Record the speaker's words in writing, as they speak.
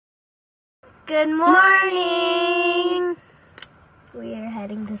Good morning! We are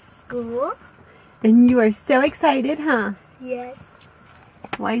heading to school. And you are so excited, huh? Yes.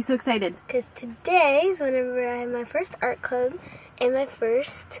 Why are you so excited? Because today is whenever I have my first art club and my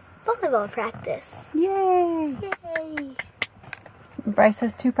first volleyball practice. Yay! Yay! Bryce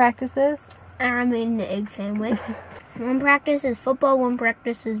has 2 practices. I made an egg sandwich. One practice is football, one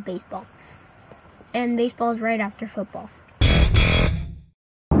practice is baseball. And baseball is right after football.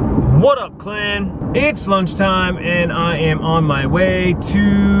 What up, clan? It's lunchtime and I am on my way to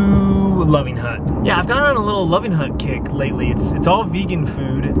Loving Hut. Yeah, I've gone on a little Loving Hut kick lately. It's all vegan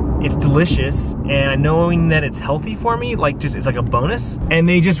food. It's delicious, and knowing that it's healthy for me, it's like a bonus. And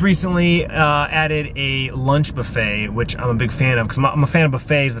they just recently added a lunch buffet, which I'm a big fan of, because I'm a fan of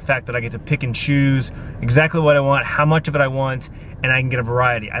buffets. The fact that I get to pick and choose exactly what I want, how much of it I want, and I can get a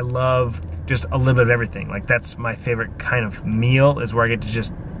variety. I love just a little bit of everything. Like, that's my favorite kind of meal, is where I get to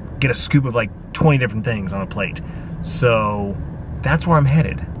just get a scoop of like 20 different things on a plate. So that's where I'm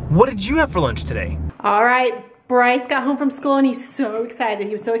headed. What did you have for lunch today? All right, Bryce got home from school and he's so excited.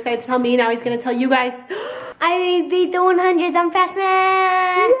 He was so excited to tell me. Now he's gonna tell you guys. I beat the 100s on Fast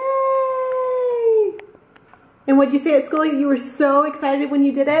Man! Yay! And what'd you say at school? You were so excited when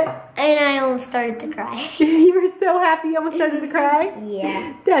you did it? And I almost started to cry. You were so happy you almost started to cry?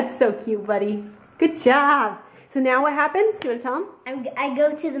 Yeah. That's so cute, buddy. Good job. So now what happens? You want to tell him? I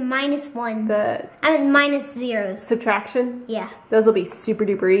go to the -1s. The minus zeros. subtraction? Yeah. Those will be super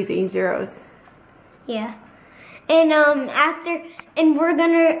duper easy, zeros. Yeah. And we're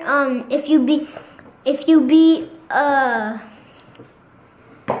gonna if you beat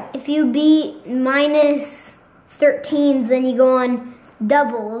 -13s, then you go on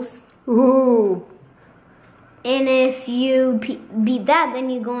doubles. Ooh. And if you beat that, then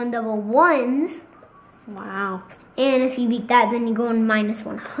you go on double ones. Wow. And if you beat that, then you go on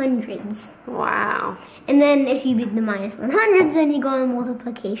 -100s. Wow. And then if you beat the -100s, then you go on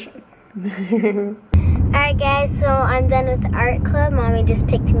multiplication. Alright guys, so I'm done with art club. Mommy just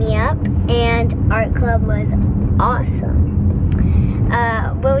picked me up and art club was awesome.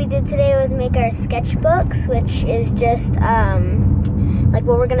 What we did today was make our sketchbooks, which is just like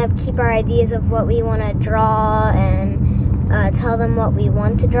where we're gonna keep our ideas of what we want to draw and tell them what we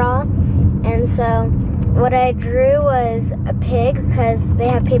want to draw. And so what I drew was a pig, because they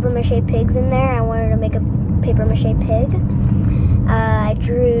have paper mache pigs in there. I wanted to make a paper mache pig. I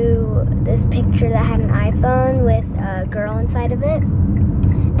drew this picture that had an iPhone with a girl inside of it.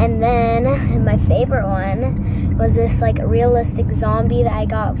 And then my favorite one was this like realistic zombie that I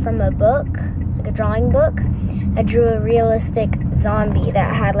got from a book, like a drawing book. I drew a realistic zombie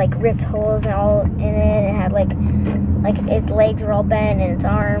that had like ripped holes and all in it. It had like its legs were all bent and its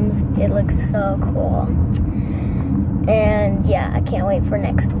arms. It looks so cool. And yeah, I can't wait for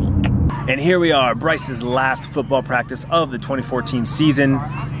next week. And here we are, Bryce's last football practice of the 2014 season.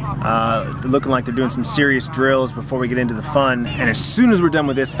 Looking like they're doing some serious drills before we get into the fun. And as soon as we're done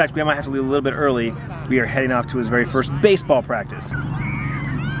with this, in fact, we might have to leave a little bit early, we are heading off to his very first baseball practice.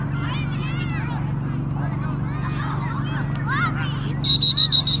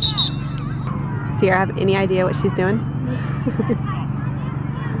 Sierra, have any idea what she's doing?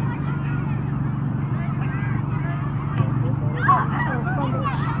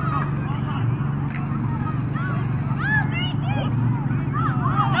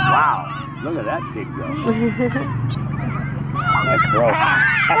 Wow, look at that kid go. Nice throw.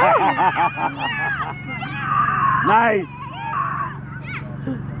 Nice.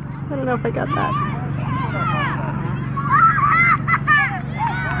 I don't know if I got that.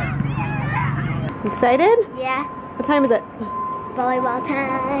 Excited? Yeah. What time is it? Volleyball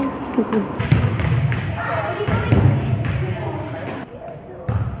time.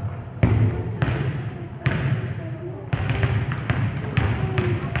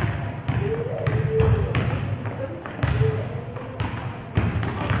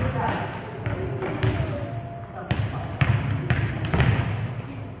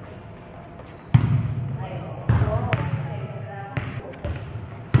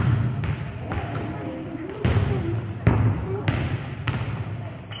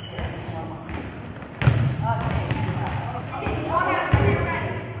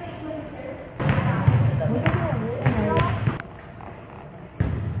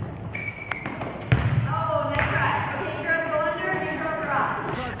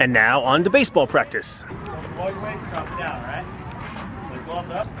 And now on to baseball practice. Roll your waist, drop it down, right? Put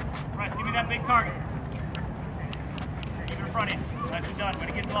gloves up. Bryce, give me that big target. Keep it in front of you. Nicely done. Way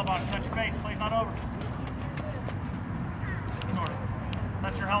to get the glove on. Touch your face. Play's not over. Sort of.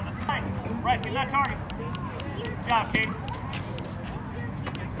 Touch your helmet. Nice. Bryce, get that target. Good job, Kate.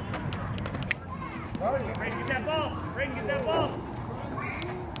 Brayden, get that ball. Brayden, get that ball.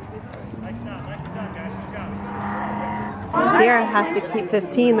 Nice done, guys. Good job. Sierra has to keep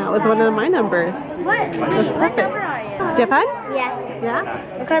 15. That was one of my numbers. What? That's perfect. What number are you? Did you have fun? Yeah.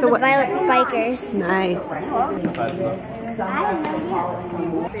 Yeah? We're called the Violet Spikers. Nice.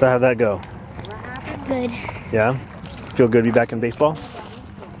 So how'd that go? Good. Yeah? Feel good to be back in baseball?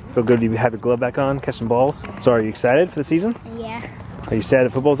 Feel good to have your glove back on, catch some balls? So are you excited for the season? Yeah. Are you sad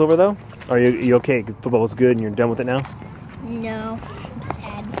that football's over though? Or are you okay? Football was good and you're done with it now? No. I'm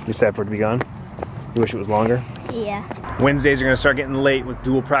sad. You're sad for it to be gone? You wish it was longer? Yeah. Wednesdays are gonna start getting late with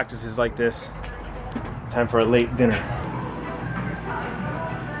dual practices like this. Time for a late dinner.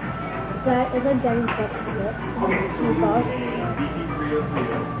 Is that Denny's breakfast meatballs?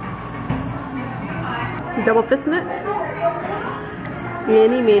 Double fisting it?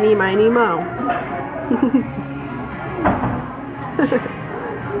 Eeny, meeny, miny, mo.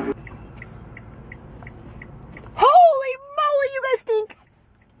 Holy moly, you guys stink!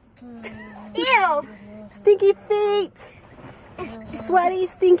 Ew! Stinky feet! Sweaty,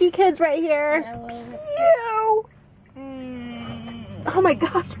 stinky kids right here. Ew! Oh my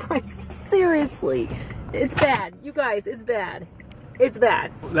gosh, Bryce, seriously. It's bad. You guys, it's bad. It's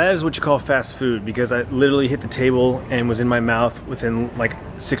bad. That is what you call fast food, because I literally hit the table and was in my mouth within like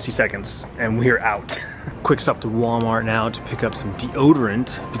 60 seconds and we're out. Quick stop to Walmart now to pick up some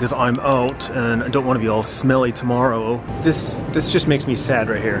deodorant because I'm out and I don't want to be all smelly tomorrow. This just makes me sad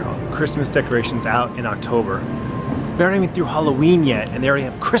right here. Christmas decorations out in October. We aren't even through Halloween yet and they already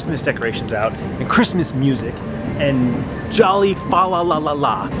have Christmas decorations out and Christmas music and jolly fa la la la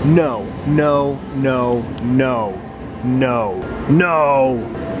la. No, no, no, no. No, no,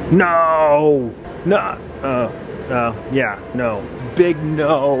 no, no, yeah, no, big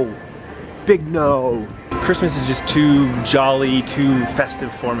no, big no. Christmas is just too jolly, too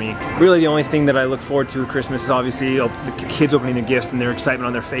festive for me. Really the only thing that I look forward to at Christmas is obviously the kids opening their gifts and their excitement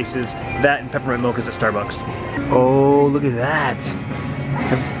on their faces. That and peppermint mochas at Starbucks. Oh, look at that.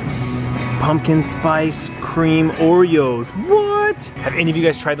 Pumpkin spice cream Oreos. What? Have any of you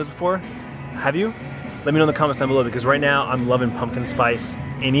guys tried those before? Have you? Let me know in the comments down below because right now I'm loving pumpkin spice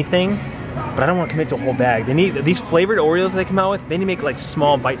anything, but I don't want to commit to a whole bag. They need these flavored Oreos they come out with. They need to make like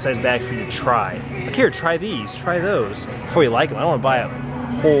small bite-sized bags for you to try. Like here, try these, try those before you like them. I don't want to buy a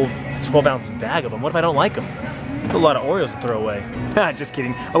whole 12-ounce bag of them. What if I don't like them? It's a lot of Oreos to throw away. Just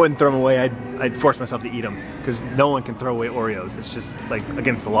kidding. I wouldn't throw them away. I'd force myself to eat them because no one can throw away Oreos. It's just like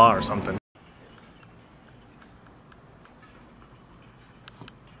against the law or something.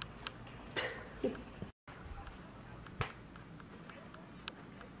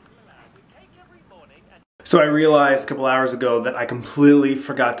 So I realized a couple hours ago that I completely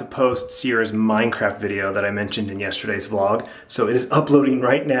forgot to post Sierra's Minecraft video that I mentioned in yesterday's vlog. So it is uploading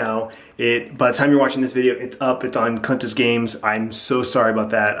right now. By the time you're watching this video, it's up. It's on Clintus Games. I'm so sorry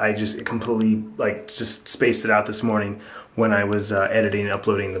about that. I just completely just spaced it out this morning when I was editing and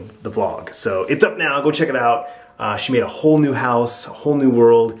uploading the vlog. So it's up now. Go check it out. She made a whole new house, a whole new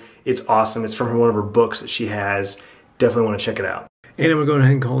world. It's awesome. It's from one of her books that she has. Definitely want to check it out. And we're going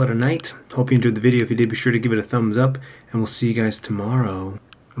ahead and call it a night. Hope you enjoyed the video. If you did, be sure to give it a thumbs up. And we'll see you guys tomorrow.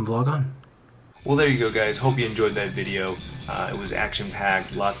 And vlog on. Well, there you go, guys. Hope you enjoyed that video. It was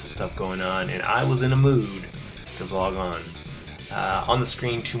action-packed, lots of stuff going on, and I was in a mood to vlog on. On the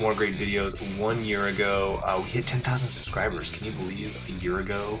screen, 2 more great videos. 1 year ago, we hit 10,000 subscribers. Can you believe a year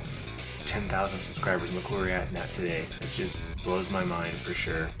ago? 10,000 subscribers. Look where we're at now today. It just blows my mind for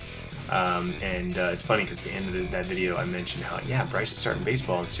sure. It's funny because at the end of that video I mentioned how, yeah, Bryce is starting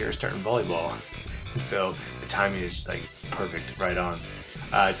baseball and Sierra's starting volleyball. So the timing is just like perfect, right on.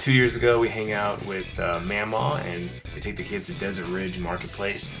 2 years ago we hang out with Mamaw and they take the kids to Desert Ridge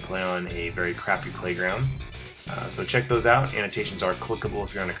Marketplace to play on a very crappy playground. So check those out. Annotations are clickable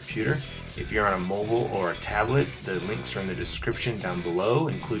if you're on a computer. If you're on a mobile or a tablet, the links are in the description down below,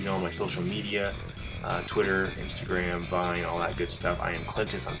 including all my social media, Twitter, Instagram, Vine, all that good stuff. I am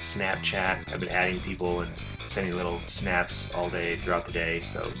Clintus on Snapchat. I've been adding people and sending little snaps all day throughout the day.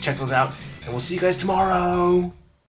 So check those out, and we'll see you guys tomorrow.